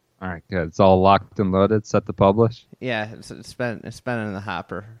 Yeah. All right, good. It's all locked and loaded, set to publish. Yeah, it's been in the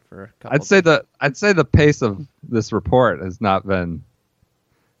hopper for a couple. I'd say the pace of this report has not been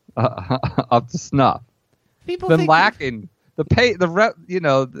up to snuff. People Been think lacking.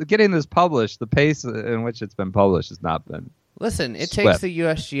 Getting this published, the pace in which it's been published has not been. Listen, it swift. takes the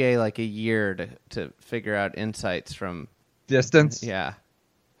USGA like a year to figure out insights from Distance? Yeah.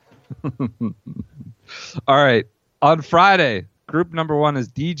 All right. On Friday, group number 1 is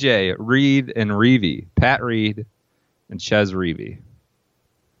DJ, Reed, and Reevy. Pat Reed and Ches Reevy.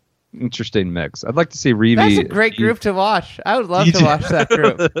 Interesting mix. I'd like to see Reevy. That's a great group to watch. I would love to watch that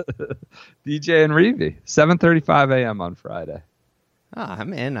group. DJ and Reevy. 7:35 a.m. on Friday. Oh,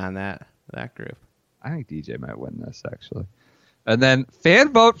 I'm in on that group. I think DJ might win this, actually. And then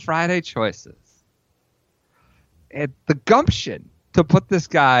fan vote Friday choices. And the gumption to put this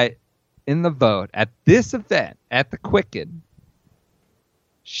guy in the vote at this event, at the Quicken,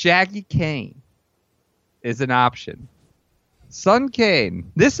 Shaggy Kane is an option. Son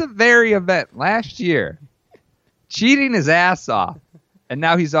Kane, this very event last year, cheating his ass off, and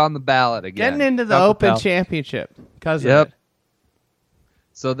now he's on the ballot again. Getting into the Open Championship because of it.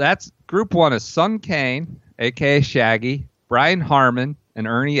 So that's group 1 is Son Kane, a.k.a. Shaggy, Brian Harmon, and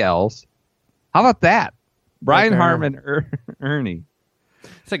Ernie Els. How about that? Brian Harmon, Ernie.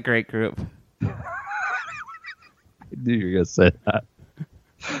 It's a great group. I knew you were going to say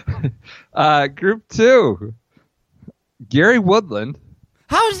that. Group 2, Gary Woodland.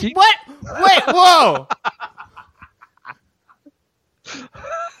 What? Wait, whoa!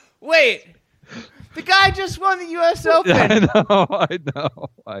 Wait, the guy just won the U.S. Open. Yeah,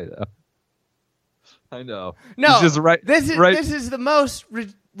 I know. No, He's just right. This is the most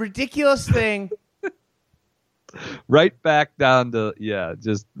ridiculous thing. Right back down to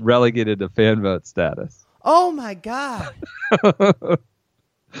just relegated to fan vote status. Oh my God!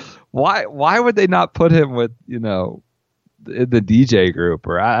 Why would they not put him with the DJ group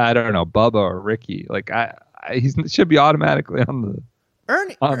or I don't know, Bubba or Ricky? Like he should be automatically on the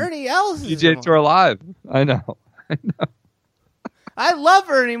Ernie Els DJ Tour Live. I know. I love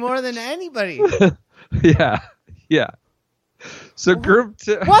Ernie more than anybody. Yeah. So group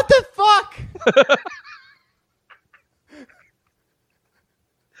 2. What the fuck?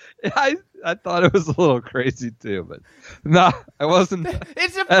 I thought it was a little crazy too, but no, I wasn't.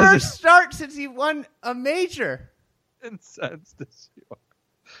 It's the first start since he won a major. Incensed as you are.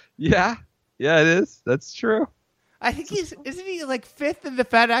 Yeah, it is. That's true. I think isn't he like 5th in the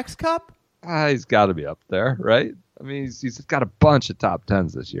FedEx Cup? He's got to be up there, right? I mean, he's got a bunch of top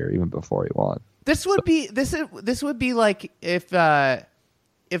 10s this year, even before he won. This would be like if a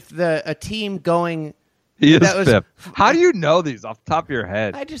team going. He is 5th. How do you know these off the top of your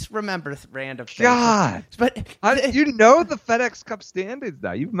head? I just remember random things. God, but you know the FedEx Cup standings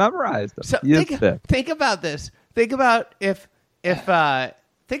now. You've memorized them. So think about this. Think about if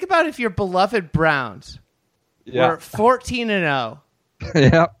your beloved Browns were 14-0.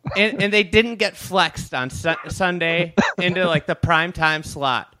 Yeah. And they didn't get flexed on Sunday into like the prime time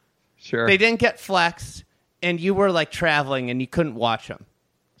slot. Sure. They didn't get flexed, and you were like traveling and you couldn't watch them.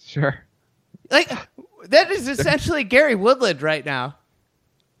 Sure. Like that is essentially Gary Woodland right now.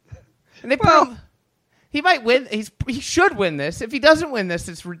 And they put him, he might win. He should win this. If he doesn't win this,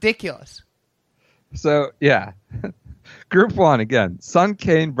 it's ridiculous. So yeah. Group 1 again: Son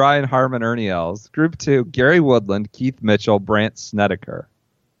Kane, Brian Harmon, Ernie Els. Group 2: Gary Woodland, Keith Mitchell, Brant Snedeker.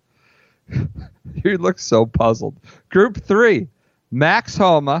 You look so puzzled. Group 3: Max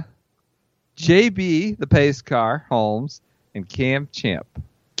Homa, JB the pace car Holmes, and Cam Champ.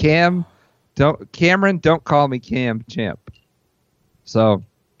 Cameron, don't call me Cam Champ. So,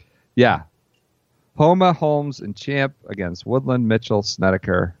 yeah, Homa, Holmes, and Champ against Woodland, Mitchell,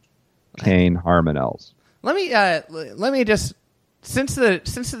 Snedeker, Kane, Harmon, Els. Let me just since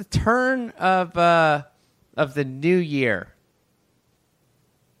the turn of the new year,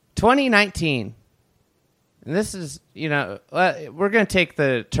 2019, and this is we're going to take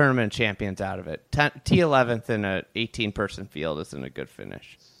the tournament champions out of it. T11th in an 18-person field isn't a good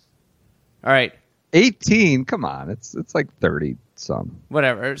finish. All right, 18. Come on, it's like 30 some.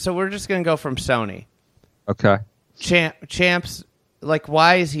 Whatever. So we're just going to go from Sony. Okay. Champs, like,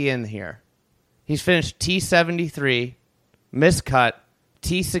 why is he in here? He's finished T73, miscut,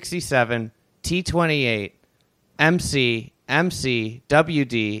 T67, T28, MC,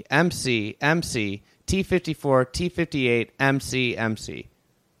 WD, MC, T54, T58, MC.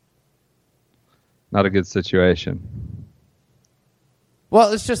 Not a good situation.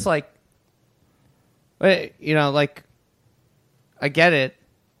 Well, it's just like, like, I get it,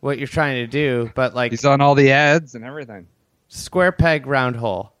 what you're trying to do, but like... He's on all the ads and everything. Square peg, round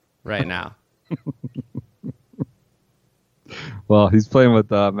hole. right now. Well, he's playing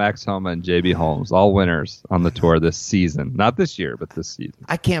with Max Homa and JB Holmes, all winners on the tour this season. Not this year, but this season.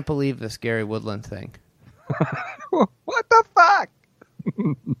 I can't believe this Gary Woodland thing. What the fuck?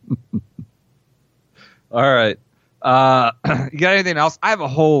 All right. You got anything else? I have a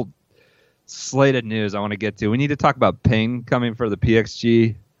whole slate of news I want to get to. We need to talk about Ping coming for the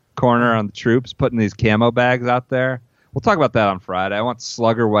PXG corner on the troops, putting these camo bags out there. We'll talk about that on Friday. I want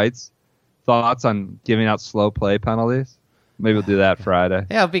Slugger White's thoughts on giving out slow play penalties. Maybe we'll do that Friday.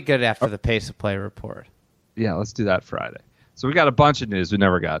 Yeah, it'll be good after the pace of play report. Yeah, let's do that Friday. So we got a bunch of news we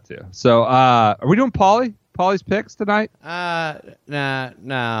never got to. So are we doing Paulie's picks tonight?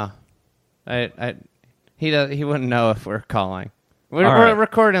 No. He wouldn't know if we're calling. We're right.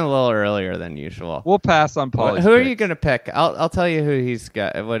 recording a little earlier than usual. We'll pass on Paulie's Who are picks. you going to pick? I'll tell you who he's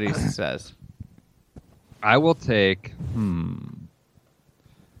got. What he says. I will take. You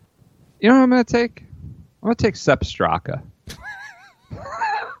know what I'm going to take? I'm going to take Sepp Straka.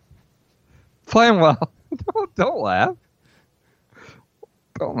 Playing well. Don't laugh.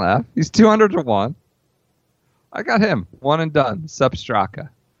 Don't laugh. He's 200 to 1. I got him. One and done. Sepp Straka.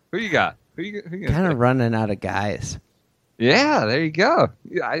 Who you got? Who you Kind of running out of guys. Yeah, there you go.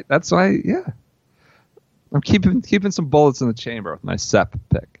 Yeah, that's why. Yeah, I'm keeping some bullets in the chamber with my Sepp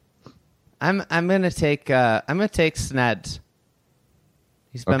pick. I'm gonna take Sneds.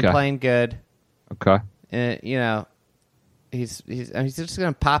 He's been playing good. Okay. He's just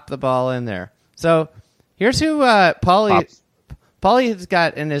gonna pop the ball in there. So here's who Paulie's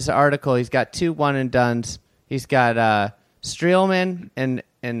got in his article. He's got 2 one and dones. He's got Streelman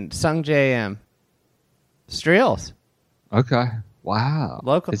and Sung JM. Streels. Okay. Wow.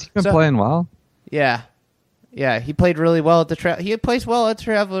 Local. Has he been playing well? Yeah. Yeah, he played really well at the he plays well at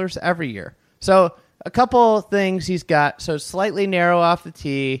Travelers every year. So a couple things he's got. So slightly narrow off the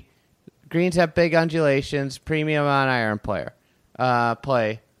tee. Greens have big undulations. Premium on iron play.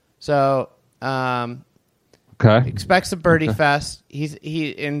 So expects a birdie fest.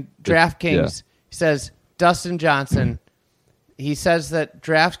 He in DraftKings he says Dustin Johnson. He says that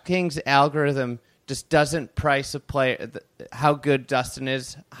DraftKings algorithm just doesn't price a player how good Dustin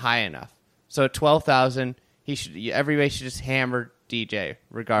is high enough. So at 12,000, everybody should just hammer DJ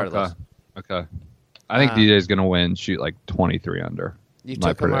regardless. Okay. I think DJ's gonna win. Shoot like 23 under. You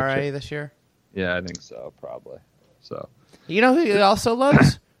took him already this year? Yeah, I think so. Probably. So. You know who he also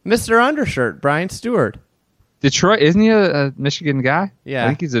loves? Mr. Undershirt, Brian Stewart. Detroit, isn't he a Michigan guy? Yeah. I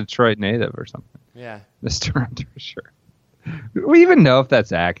think he's a Detroit native or something. Yeah. Mr. Undershirt. Do we even know if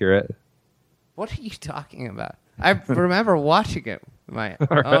that's accurate? What are you talking about? I remember watching it with my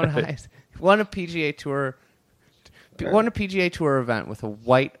own eyes. Won a PGA Tour event with a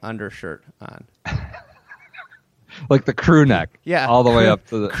white undershirt on. Like the crew neck. Yeah. All the way up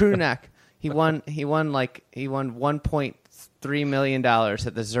to the crew neck. He won $1.3 million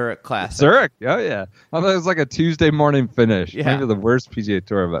at the Zurich Classic. Zurich, oh yeah. I thought it was like a Tuesday morning finish. Yeah. Maybe the worst PGA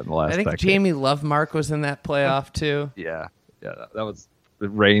Tour event in the last I think decade. Jamie Lovemark was in that playoff too. Yeah, that was. It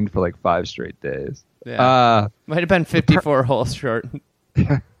rained for like 5 straight days. Yeah, might have been 54 holes short.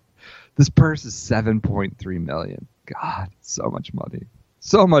 This purse is $7.3 million. God, so much money.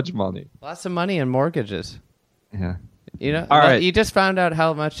 So much money. Lots of money in mortgages. Yeah. You know, all right. You just found out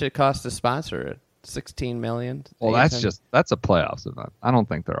how much it costs to sponsor it. $16 million. Well, that's a playoffs event. I don't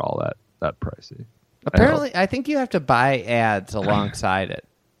think they're all that pricey. Apparently, I think you have to buy ads alongside it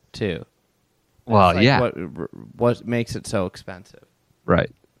too. Well, like yeah. What makes it so expensive? Right.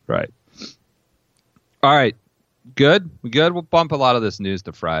 All right. Good? We good? We'll bump a lot of this news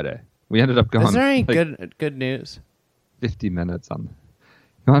to Friday. We ended up going. Is there any good news? 50 minutes on. You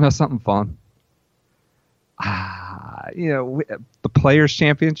want to know something fun? The Players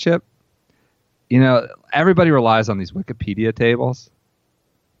Championship. Everybody relies on these Wikipedia tables.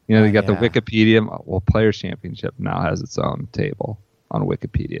 They got the Wikipedia. Well, Players Championship now has its own table on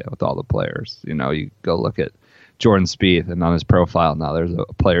Wikipedia with all the players. You go look at Jordan Spieth, and on his profile now there's a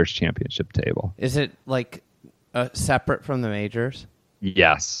Players Championship table. Is it like separate from the majors?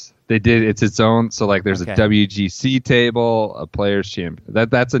 Yes, they did. It's its own. So like, there's a WGC table, a Players Champion.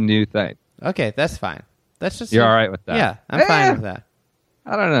 That's a new thing. Okay, that's fine. That's just you're all right with that. Yeah, I'm fine with that.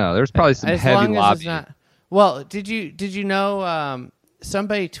 I don't know. There's probably some as heavy long as lobbying. it's not. Well, did you know?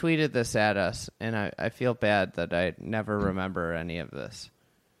 Somebody tweeted this at us, and I feel bad that I never remember any of this.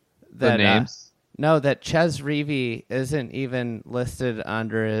 The names. No, that Ches Reavie isn't even listed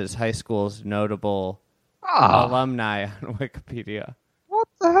under his high school's notable alumni on Wikipedia. What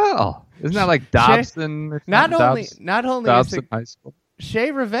the hell? Isn't that like Dobson? Not only Dobson High School.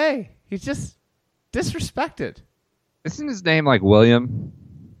 Shea Reve, he's just disrespected. Isn't his name like William?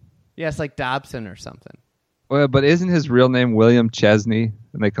 Yeah, it's like Dobson or something. Well, but isn't his real name William Chesney?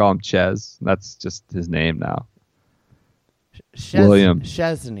 And they call him Ches. That's just his name now. William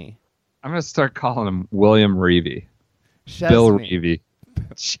Chesney. I'm going to start calling him William Reevy. Chesney. Bill Reevy.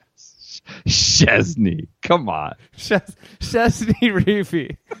 Chesney. Come on. Chesney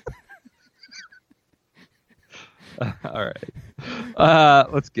Reevy. All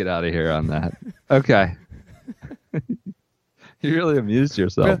right. Let's get out of here on that. Okay. You really amused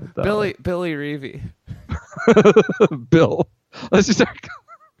yourself. With that Billy Reevy. Bill. Let's just start.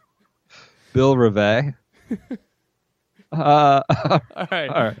 Bill Reve. All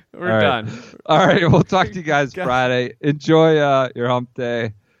right. We're done. All right. We'll talk to you guys Friday. Enjoy your hump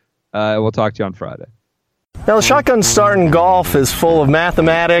day. We'll talk to you on Friday. Now, the shotgun start in golf is full of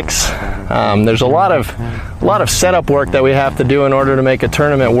mathematics. There's a lot of setup work that we have to do in order to make a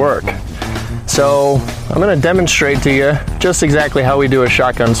tournament work. So I'm going to demonstrate to you just exactly how we do a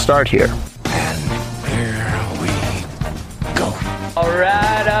shotgun start here.